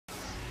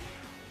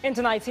In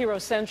tonight's Hero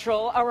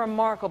Central, a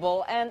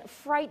remarkable and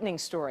frightening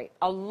story.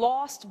 A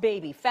lost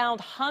baby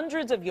found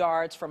hundreds of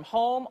yards from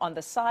home on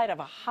the side of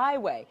a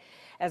highway.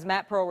 As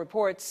Matt Pearl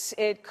reports,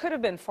 it could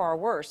have been far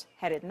worse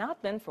had it not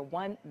been for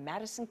one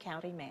Madison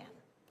County man.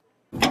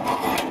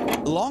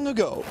 Long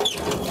ago,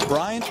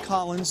 Bryant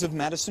Collins of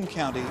Madison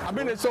County I've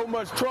been in so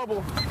much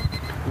trouble.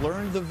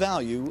 learned the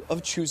value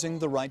of choosing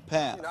the right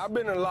path. I've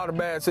been in a lot of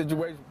bad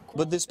situations.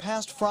 But this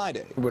past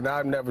Friday, But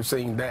I've never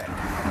seen that.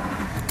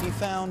 he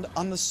found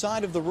on the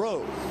side of the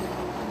road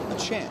a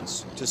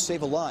chance to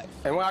save a life.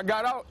 And when I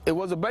got out, it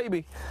was a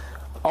baby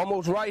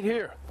almost right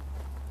here.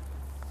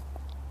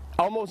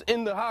 Almost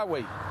in the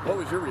highway. What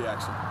was your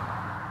reaction?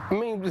 I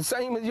mean, the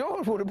same as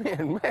yours would have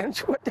been, man.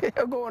 What the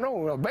hell going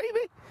on? A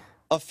baby?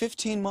 A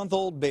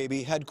 15-month-old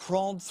baby had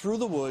crawled through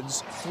the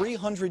woods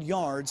 300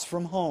 yards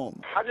from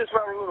home. I just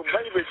found a little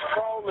baby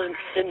crawling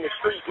in the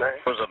street, man.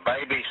 Was a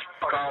baby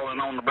crawling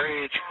on the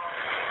bridge?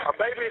 A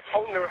baby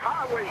on the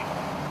highway.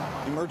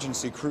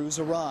 Emergency crews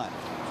arrived.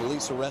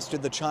 Police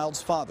arrested the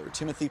child's father,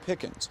 Timothy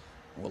Pickens,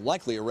 and will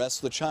likely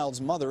arrest the child's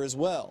mother as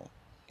well.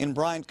 In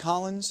Bryant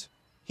Collins,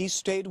 he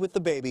stayed with the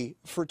baby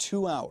for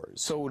 2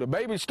 hours. So the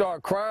baby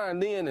started crying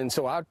then, and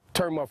so I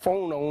turned my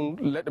phone on,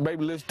 let the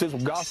baby listen to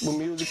some gospel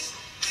music,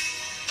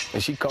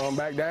 and she calmed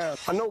back down.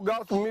 I know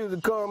gospel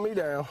music calmed me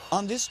down.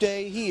 On this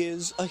day, he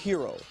is a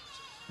hero.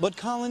 But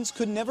Collins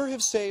could never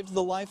have saved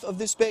the life of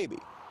this baby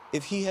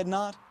if he had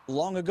not,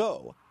 long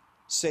ago,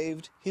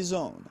 saved his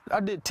own. I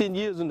did 10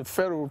 years in the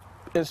federal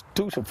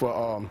institution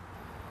for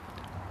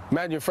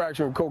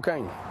manufacturing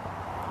cocaine.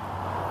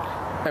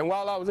 And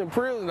while I was in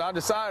prison, I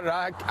decided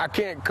I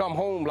can't come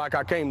home like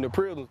I came to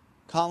prison.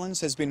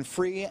 Collins has been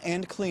free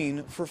and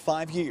clean for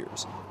 5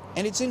 years.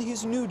 And it's in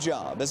his new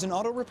job as an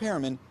auto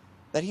repairman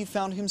that he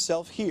found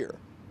himself here,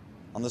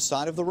 on the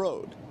side of the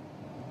road,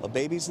 a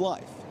baby's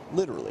life,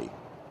 literally,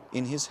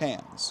 in his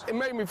hands. It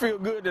made me feel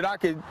good that I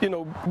could,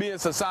 be in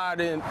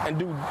society and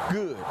do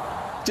good.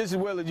 Just as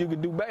well as you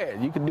could do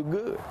bad, you could do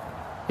good,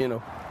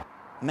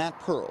 Matt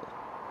Pearl,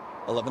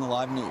 11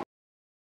 Alive News.